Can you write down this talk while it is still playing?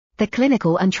The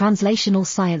Clinical and Translational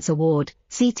Science Award,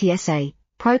 CTSA,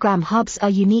 program hubs are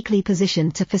uniquely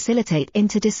positioned to facilitate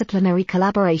interdisciplinary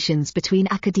collaborations between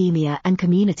academia and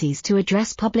communities to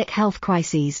address public health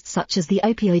crises such as the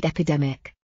opioid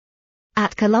epidemic.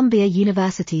 At Columbia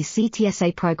University's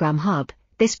CTSA Program Hub,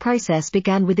 this process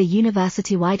began with a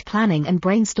university-wide planning and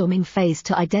brainstorming phase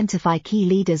to identify key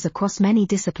leaders across many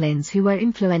disciplines who were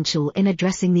influential in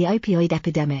addressing the opioid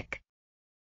epidemic.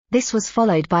 This was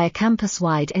followed by a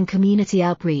campus-wide and community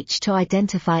outreach to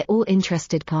identify all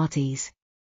interested parties.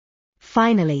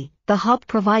 Finally, the hub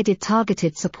provided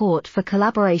targeted support for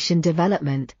collaboration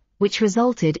development, which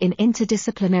resulted in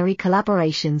interdisciplinary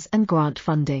collaborations and grant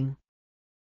funding.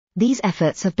 These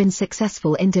efforts have been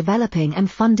successful in developing and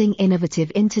funding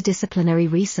innovative interdisciplinary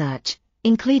research,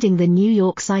 including the New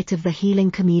York site of the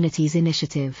Healing Communities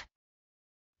Initiative.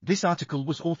 This article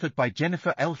was authored by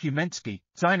Jennifer L. Humensky,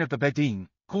 Zainab Abedin,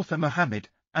 Kawthar Mohammed,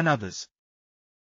 and others.